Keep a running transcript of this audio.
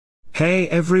Hey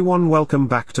everyone, welcome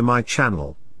back to my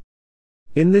channel.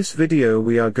 In this video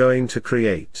we are going to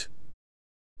create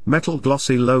metal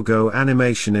glossy logo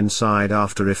animation inside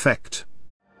After Effects.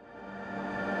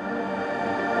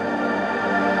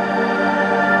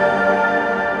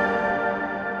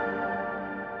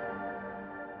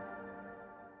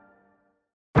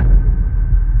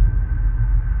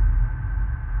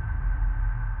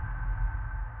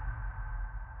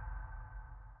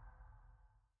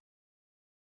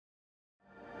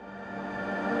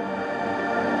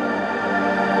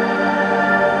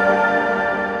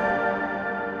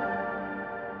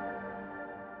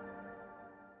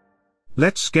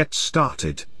 Let's get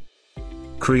started.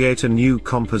 Create a new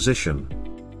composition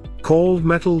called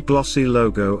Metal Glossy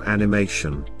Logo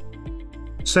Animation.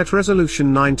 Set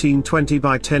resolution 1920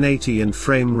 by 1080 and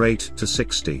frame rate to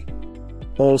 60.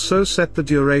 Also set the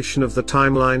duration of the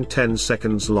timeline 10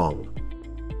 seconds long.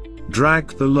 Drag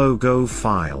the logo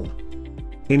file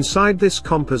inside this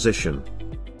composition.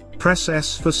 Press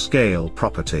S for scale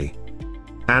property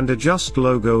and adjust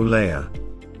logo layer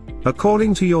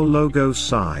according to your logo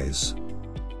size,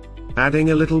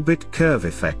 adding a little bit curve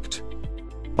effect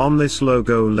on this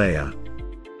logo layer.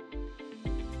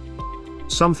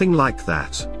 Something like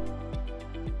that.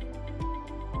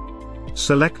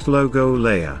 Select logo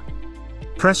layer.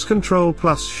 Press Ctrl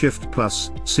plus Shift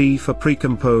plus C for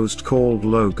pre-composed called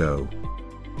logo.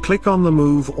 Click on the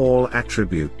Move All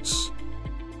attributes.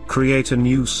 Create a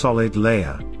new solid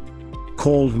layer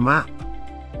called Map.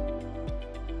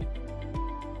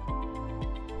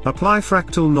 Apply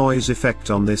fractal noise effect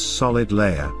on this solid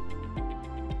layer.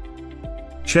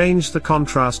 Change the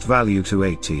contrast value to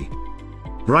 80.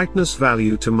 Brightness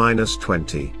value to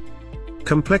 -20.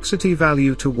 Complexity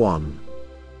value to 1.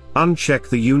 Uncheck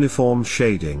the uniform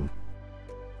shading.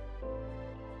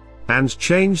 And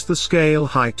change the scale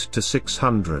height to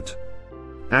 600.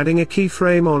 Adding a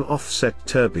keyframe on offset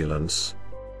turbulence.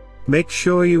 Make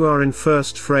sure you are in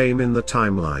first frame in the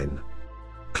timeline.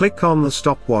 Click on the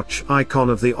stopwatch icon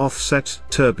of the offset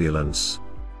turbulence.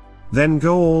 Then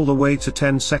go all the way to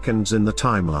 10 seconds in the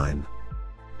timeline.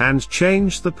 And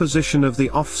change the position of the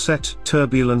offset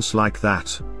turbulence like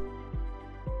that.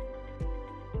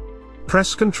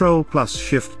 Press Ctrl plus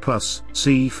Shift plus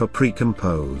C for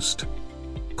pre-composed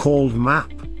called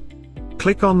Map.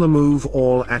 Click on the Move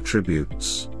All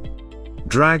attributes.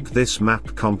 Drag this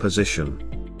map composition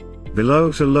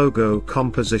below to logo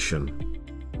composition.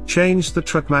 Change the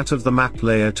truck matte of the map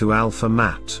layer to alpha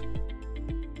matte.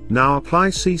 Now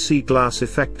apply CC glass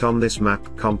effect on this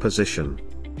map composition.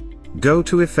 Go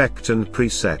to Effect and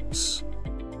Presets.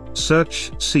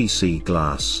 Search CC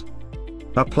glass.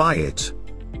 Apply it.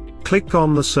 Click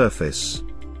on the surface.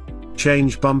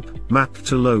 Change bump map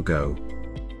to logo.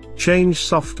 Change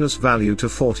softness value to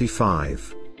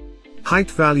 45.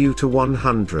 Height value to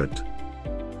 100.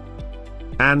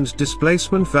 And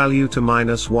displacement value to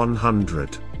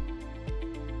 -100.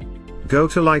 Go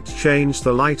to light, change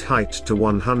the light height to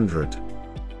 100.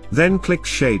 Then click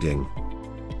shading.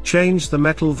 Change the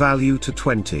metal value to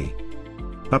 20.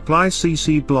 Apply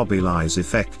CC blobilize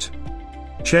effect.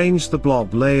 Change the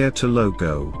blob layer to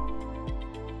logo.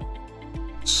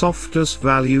 Softness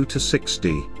value to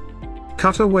 60.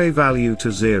 Cutaway value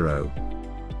to 0.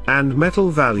 And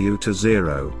metal value to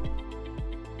 0.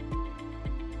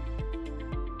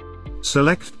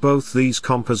 Select both these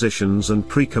compositions and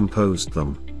pre-composed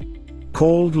them.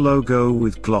 Called logo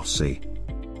with glossy.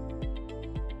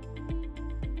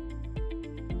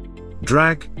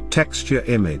 Drag texture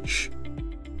image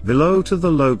below to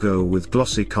the logo with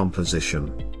glossy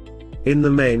composition. In the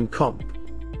main comp,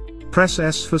 press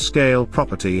S for scale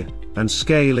property and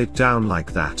scale it down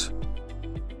like that.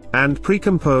 And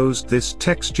pre-compose this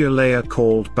texture layer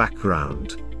called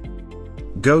background.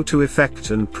 Go to Effect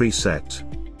and Preset.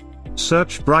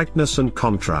 Search brightness and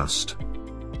contrast.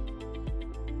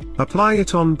 Apply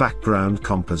it on background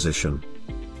composition.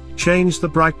 Change the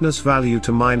brightness value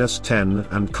to -10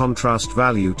 and contrast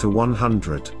value to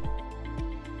 100.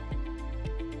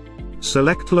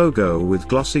 Select logo with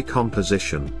glossy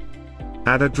composition.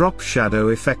 Add a drop shadow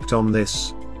effect on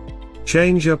this.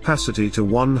 Change opacity to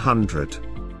 100.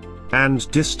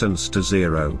 And distance to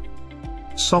 0.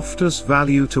 Softness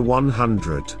value to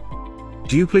 100.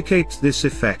 Duplicate this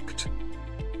effect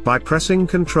by pressing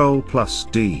Ctrl plus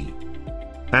D.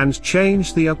 And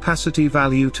change the opacity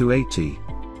value to 80.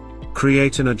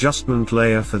 Create an adjustment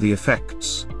layer for the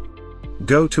effects.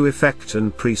 Go to Effect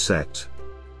and Preset.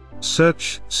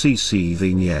 Search CC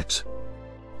Vignette.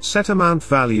 Set amount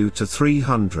value to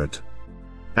 300.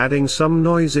 Adding some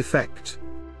noise effect.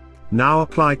 Now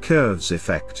apply curves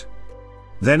effect.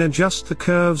 Then adjust the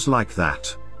curves like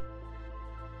that.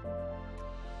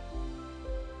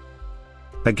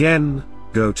 Again,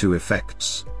 go to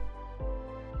Effects.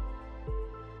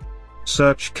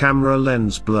 Search Camera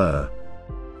Lens Blur.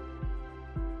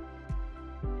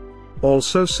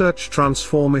 Also search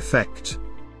Transform Effect.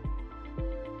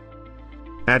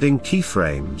 Adding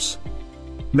keyframes.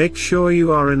 Make sure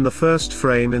you are in the first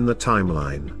frame in the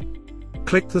timeline.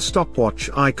 Click the stopwatch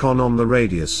icon on the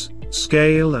radius,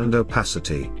 scale and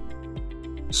opacity.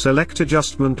 Select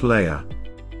Adjustment Layer.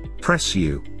 Press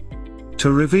U.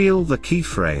 To reveal the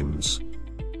keyframes,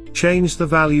 change the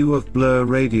value of blur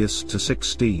radius to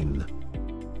 16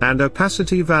 and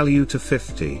opacity value to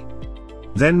 50.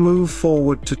 Then move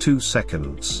forward to 2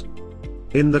 seconds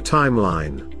in the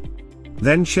timeline.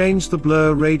 Then change the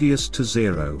blur radius to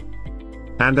 0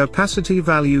 and opacity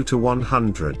value to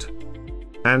 100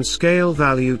 and scale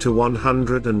value to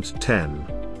 110.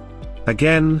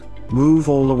 Again, move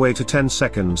all the way to 10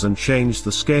 seconds and change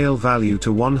the scale value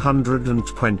to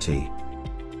 120.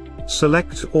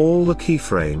 Select all the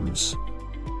keyframes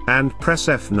and press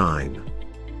F9.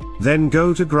 Then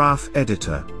go to Graph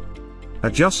Editor.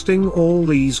 Adjusting all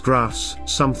these graphs,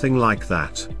 something like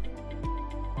that.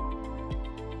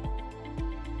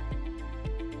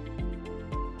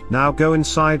 Now go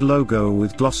inside Logo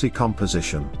with Glossy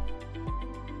Composition.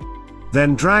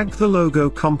 Then drag the logo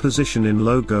composition in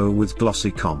Logo with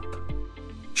Glossy Comp.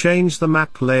 Change the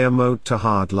map layer mode to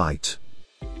Hard Light.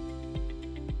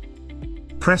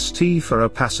 Press T for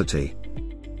opacity.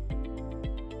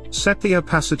 Set the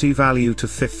opacity value to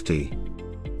 50.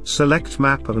 Select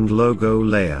Map and Logo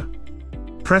Layer.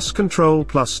 Press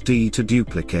Ctrl+D to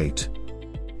duplicate.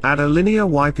 Add a linear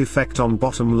wipe effect on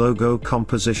bottom logo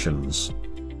compositions.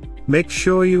 Make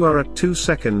sure you are at 2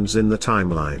 seconds in the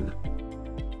timeline.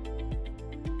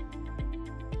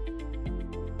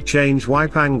 Change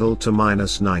wipe angle to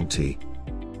 -90.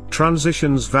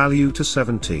 Transitions value to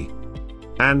 70.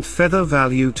 And feather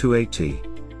value to 80.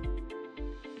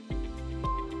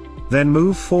 Then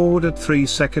move forward at 3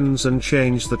 seconds and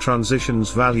change the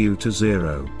transitions value to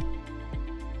 0.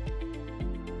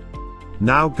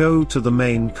 Now go to the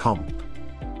main comp.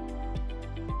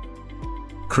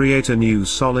 Create a new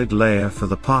solid layer for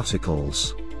the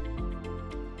particles.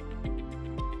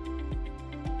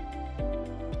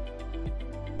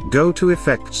 Go to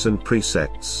Effects and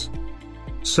Presets.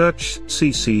 Search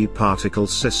CC Particle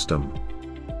System.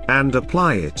 And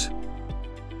apply it.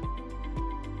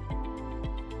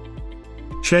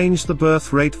 Change the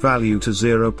birth rate value to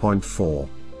 0.4.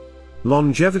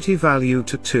 Longevity value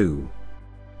to 2.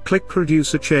 Click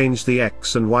Producer, change the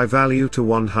X and Y value to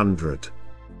 100.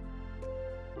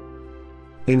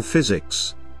 In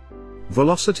Physics,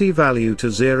 velocity value to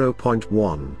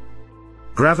 0.1.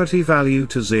 Gravity value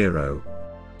to 0.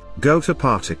 Go to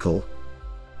Particle.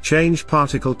 Change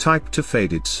particle type to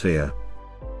Faded Sphere.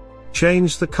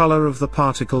 Change the color of the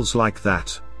particles like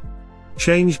that.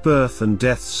 Change birth and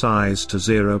death size to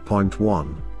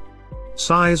 0.1.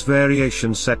 Size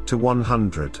variation set to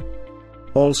 100.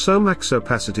 Also max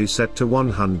opacity set to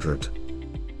 100.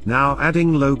 Now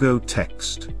adding logo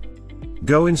text.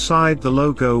 Go inside the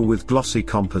logo with Glossy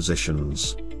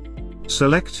Compositions.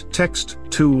 Select Text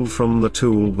tool from the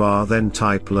toolbar, then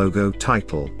type Logo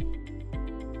Title.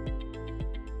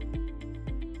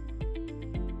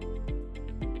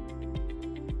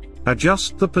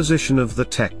 Adjust the position of the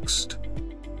text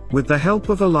with the help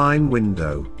of a line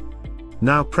window.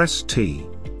 Now press T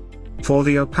for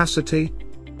the opacity,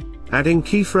 adding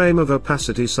keyframe of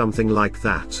opacity something like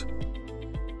that.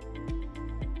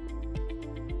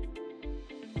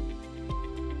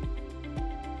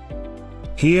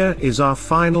 Here is our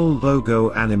final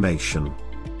logo animation.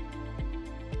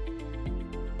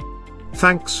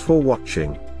 Thanks for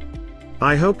watching.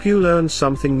 I hope you learned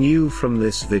something new from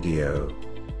this video.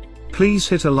 Please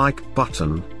hit a like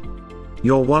button.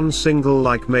 Your one single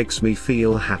like makes me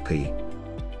feel happy.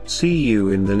 See you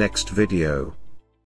in the next video.